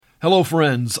Hello,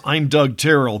 friends. I'm Doug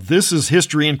Terrell. This is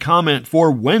History and Comment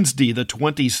for Wednesday, the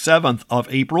 27th of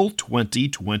April,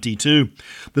 2022.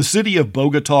 The city of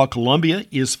Bogota, Colombia,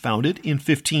 is founded in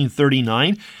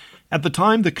 1539. At the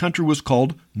time, the country was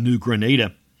called New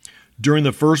Granada. During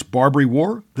the First Barbary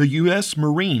War, the U.S.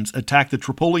 Marines attacked the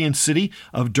Tripolitan city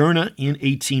of Derna in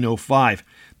 1805.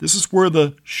 This is where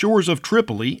the Shores of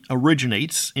Tripoli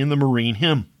originates in the Marine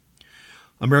hymn.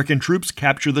 American troops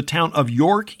captured the town of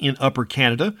York in Upper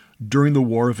Canada during the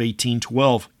War of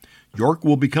 1812. York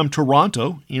will become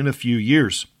Toronto in a few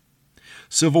years.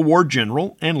 Civil War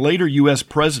general and later U.S.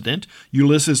 President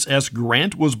Ulysses S.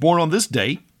 Grant was born on this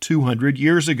day 200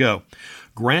 years ago.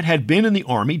 Grant had been in the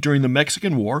Army during the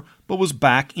Mexican War, but was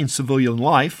back in civilian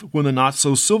life when the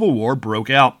not-so-Civil War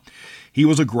broke out. He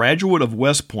was a graduate of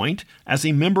West Point as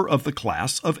a member of the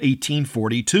class of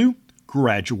 1842,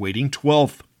 graduating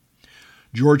 12th.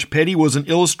 George Petty was an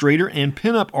illustrator and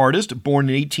pinup artist born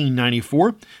in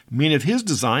 1894. Many of his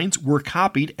designs were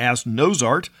copied as nose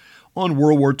art on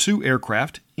World War II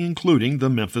aircraft, including the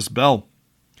Memphis Belle.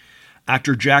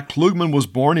 Actor Jack Klugman was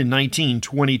born in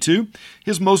 1922.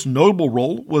 His most notable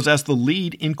role was as the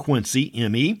lead in Quincy,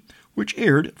 M.E., which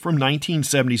aired from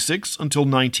 1976 until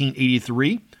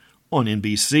 1983 on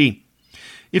NBC.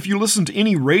 If you listen to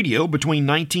any radio between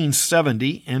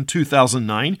 1970 and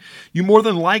 2009, you more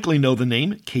than likely know the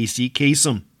name Casey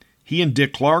Kasem. He and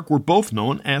Dick Clark were both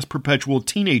known as perpetual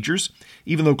teenagers,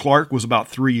 even though Clark was about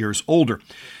 3 years older.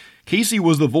 Casey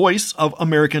was the voice of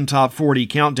American Top 40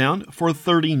 Countdown for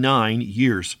 39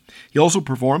 years. He also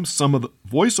performed some of the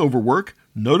voiceover work,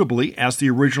 notably as the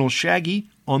original Shaggy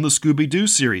on the Scooby-Doo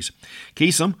series.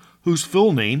 Kasem, whose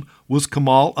full name was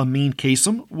Kamal Amin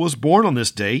Kasem, was born on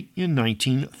this day in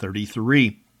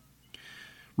 1933.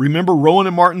 Remember Rowan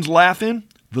and Martin's Laugh-In?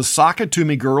 The Sock It To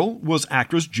Me girl was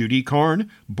actress Judy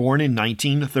Carn, born in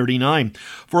 1939.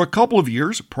 For a couple of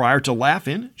years prior to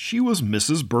Laugh-In, she was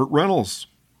Mrs. Burt Reynolds.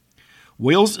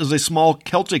 Wales is a small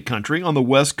Celtic country on the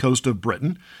west coast of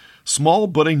Britain. Small,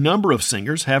 but a number of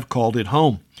singers have called it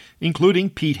home,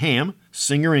 including Pete Ham,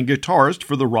 singer and guitarist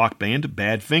for the rock band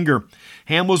Badfinger.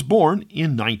 Ham was born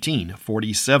in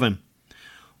 1947.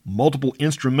 Multiple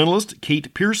instrumentalist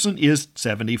Kate Pearson is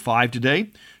 75 today.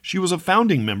 She was a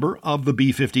founding member of the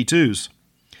B-52s.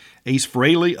 Ace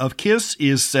Frehley of Kiss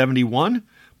is 71.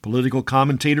 Political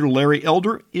commentator Larry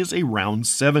Elder is around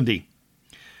 70.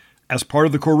 As part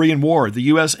of the Korean War, the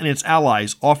U.S. and its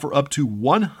allies offer up to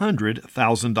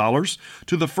 $100,000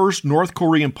 to the first North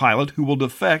Korean pilot who will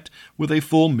defect with a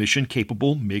full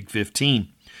mission-capable MiG-15.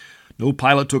 No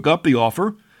pilot took up the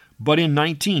offer, but in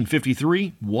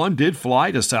 1953, one did fly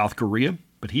to South Korea,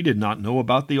 but he did not know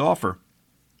about the offer.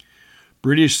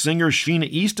 British singer Sheena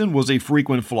Easton was a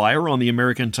frequent flyer on the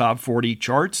American Top 40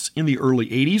 charts in the early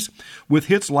 80s, with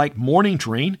hits like Morning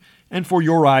Train and For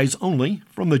Your Eyes Only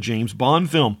from the James Bond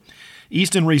film.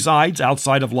 Easton resides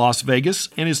outside of Las Vegas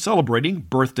and is celebrating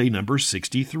birthday number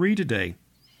 63 today.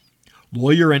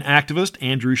 Lawyer and activist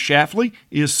Andrew Shafley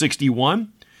is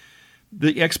 61.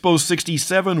 The Expo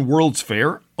 67 World's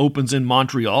Fair opens in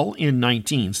Montreal in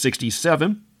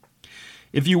 1967.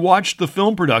 If you watched the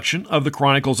film production of The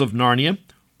Chronicles of Narnia,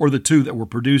 or the two that were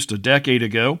produced a decade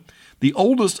ago, the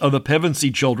oldest of the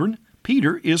Pevensey children,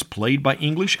 Peter, is played by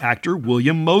English actor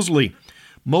William Moseley.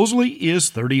 Moseley is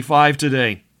 35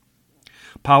 today.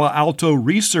 Palo Alto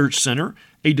Research Center,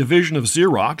 a division of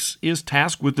Xerox, is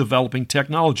tasked with developing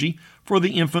technology for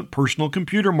the infant personal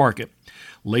computer market.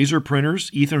 Laser printers,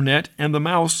 Ethernet, and the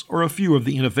mouse are a few of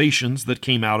the innovations that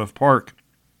came out of PARC.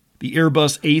 The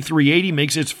Airbus A380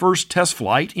 makes its first test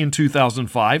flight in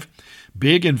 2005.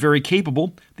 Big and very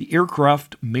capable, the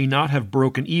aircraft may not have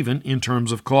broken even in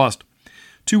terms of cost.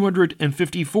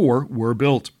 254 were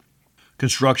built.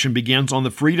 Construction begins on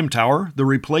the Freedom Tower, the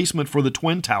replacement for the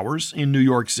Twin Towers in New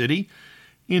York City,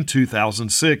 in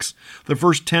 2006. The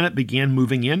first tenant began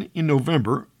moving in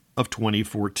November of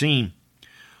 2014.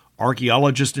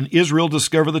 Archaeologists in Israel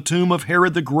discovered the tomb of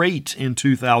Herod the Great in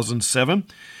 2007.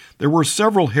 There were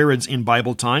several Herods in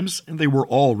Bible times, and they were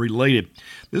all related.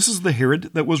 This is the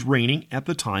Herod that was reigning at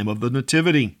the time of the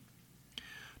Nativity.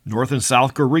 North and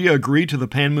South Korea agreed to the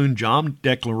Panmunjom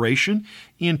Declaration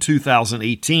in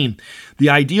 2018. The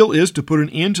ideal is to put an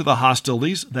end to the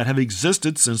hostilities that have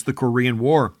existed since the Korean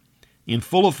War. In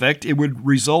full effect, it would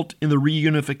result in the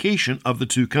reunification of the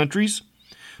two countries,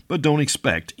 but don't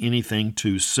expect anything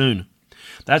too soon.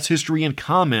 That's History and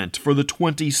Comment for the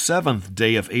 27th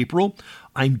day of April.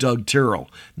 I'm Doug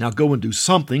Terrell. Now go and do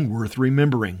something worth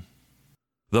remembering.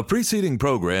 The preceding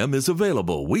program is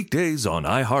available weekdays on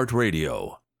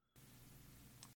iHeartRadio.